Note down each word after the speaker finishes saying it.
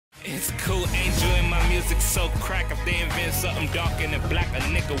It's cool, angel in my music so crack. If they invent something dark and black, a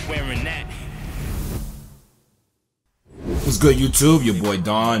nigga wearing that. What's good, YouTube? Your boy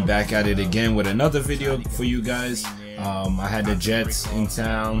Don back at it again with another video for you guys. I had the Jets in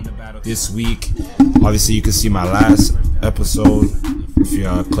town this week. Obviously you can see my last episode if you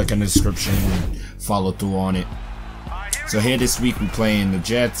click in the description and follow through on it. So here this week we playing the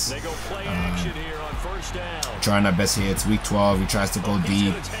Jets. Trying our best here. It's week 12. He tries to go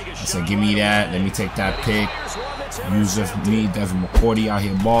deep. I said, give me that. Let me take that pick. User for me, Devin McCourty out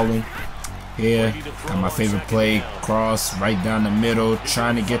here balling. Here, got my favorite play. Cross right down the middle.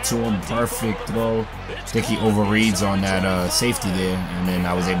 Trying to get to him. Perfect throw. I think he overreads on that safety there. And then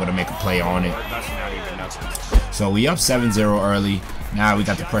I was able to make a play on it. So we up 7-0 early. Now we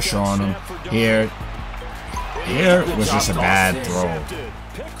got the pressure on him. Here was just a bad throw.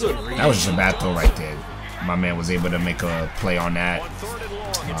 That was just a bad throw right there. My man was able to make a play on that.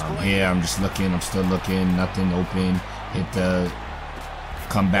 Here I'm just looking, I'm still looking, nothing open. Hit the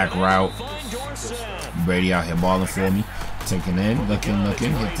comeback route. Brady out here balling for me. Taking in, looking,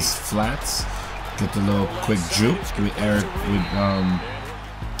 hit the flats. Get the little quick juke with Eric with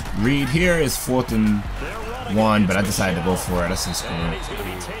Reed. Here is 4th and 1, but I decided to go for it. That's in school.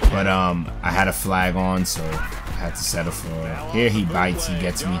 But I had a flag on, so I had to settle for it. Here he bites, he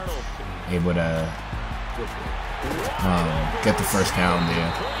gets me. Able to get the first down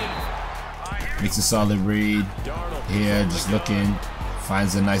there. Makes a solid read. Here, just looking.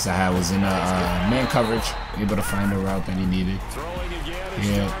 Finds a nice. I was in a man coverage. Able to find the route that he needed.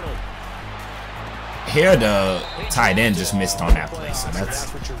 Here the tight end just missed on that play. So that's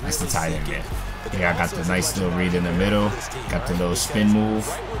the tight end there. Here I got the nice little read in the middle. Got the little spin move.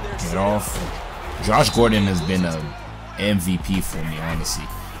 Get off. Josh Gordon has been a MVP for me, honestly.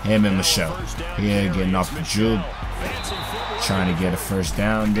 Him and Michelle. Here, getting off the juke. Trying to get a first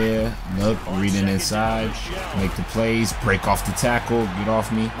down there. Look, reading inside. Make the plays. Break off the tackle. Get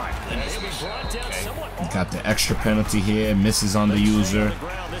off me. Got the extra penalty here. Misses on the user.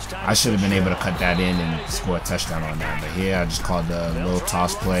 I should have been able to cut that in and score a touchdown on that. But here, I just called the little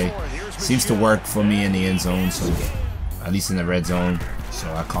toss play. Seems to work for me in the end zone. So, at least in the red zone.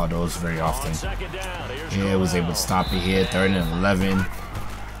 So, I call those very often. Here, was able to stop it here. 3rd and 11.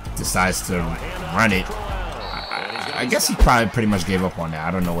 Decides to run it. I guess he probably pretty much gave up on that. I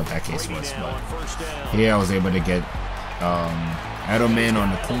don't know what that case was, but here I was able to get Edelman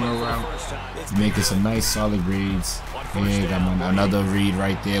on the corner route, making some nice solid reads. Here got another read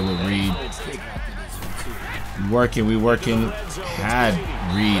right there with Reed. We working. Had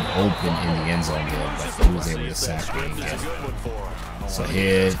Reed open in the end zone there, but he was able to sack me again. So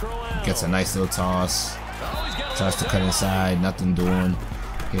here gets a nice little toss. Tries to cut inside, nothing doing.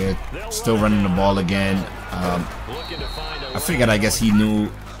 Here, still running the ball again. I figured, I guess he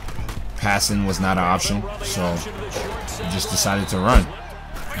knew passing was not an option, so he just decided to run.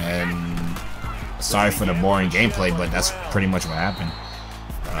 And sorry for the boring gameplay, but that's pretty much what happened.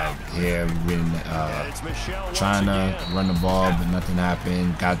 Here, we've been trying to run the ball, but nothing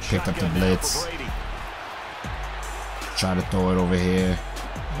happened. Picked up the blitz. Try to throw it over here,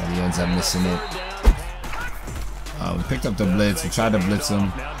 but he ends up missing it. We picked up the blitz. We tried to blitz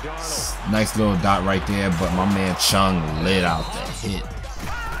him. Nice little dot right there, but my man Chung lit out that hit.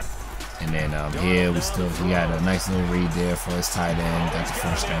 And then here we had a nice little read there for his tight end. Got the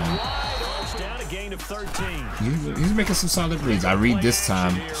first down. He's making some solid reads. I read this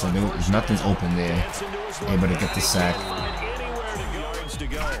time, so nothing's open there. Able to get the sack.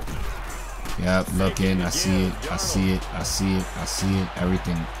 Yep, looking. I see it.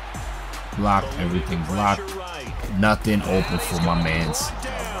 Everything blocked. Nothing open for my mans.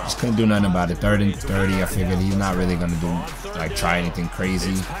 Just couldn't do nothing about it. 3rd and 30. I figured he's not really gonna try anything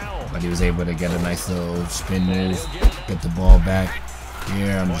crazy, but he was able to get a nice little spin move, get the ball back.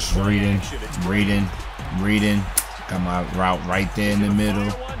 Here I'm just reading. Got my route right there in the middle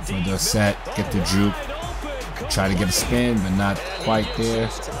for the set. Get the juke. Try to get a spin, but not quite there.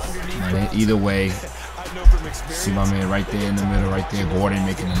 But either way, see my man right there in the middle, right there. Gordon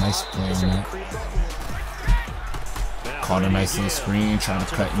making a nice play on that. Caught a nice little screen, trying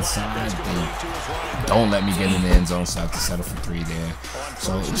to cut inside. They don't let me get in the end zone, so I have to settle for 3 there.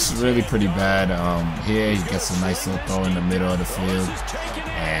 So it's really pretty bad. Here he gets a nice little throw in the middle of the field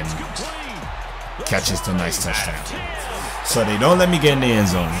and catches the nice touchdown. So they don't let me get in the end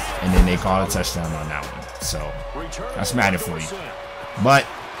zone, and then they call a touchdown on that one. So that's Madden for you. But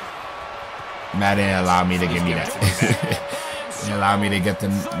Madden allowed me to give me that. They allowed me to get the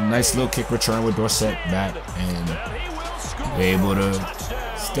nice little kick return with Dorsett back, and be able to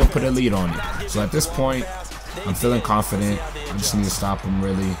still put a lead on it. So at this point, I'm feeling confident. I just need to stop him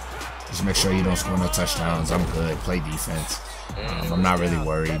really. Just make sure you don't score no touchdowns. I'm good. Play defense. I'm not really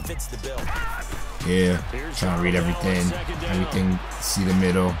worried. Yeah, trying to read everything. Everything, see the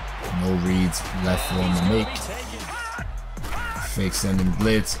middle. No reads left for him to make. Fake sending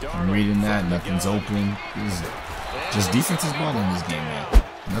blitz. I'm reading that. Nothing's open. Just defensive ball in this game, man.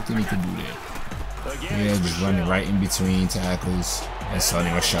 Nothing he can do there. Yeah, just running right in between tackles. And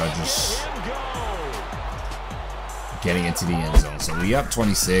Sonny Michel just getting into the end zone. So we up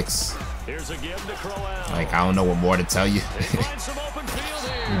 26. Like, I don't know what more to tell you.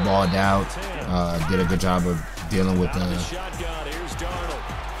 We balled out. Did a good job of dealing with the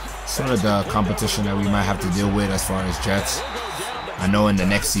sort of the competition that we might have to deal with as far as Jets. I know in the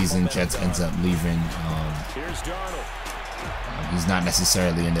next season, Jets ends up leaving. He's not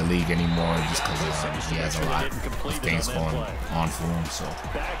necessarily in the league anymore just because he has a lot of things going on for him. So,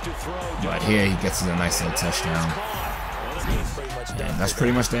 but here he gets a nice little touchdown. And that's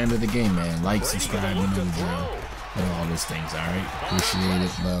pretty much the end of the game, man. Like, subscribe, you know the drill, and all those things. All right, appreciate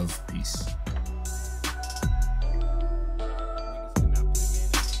it, love, peace.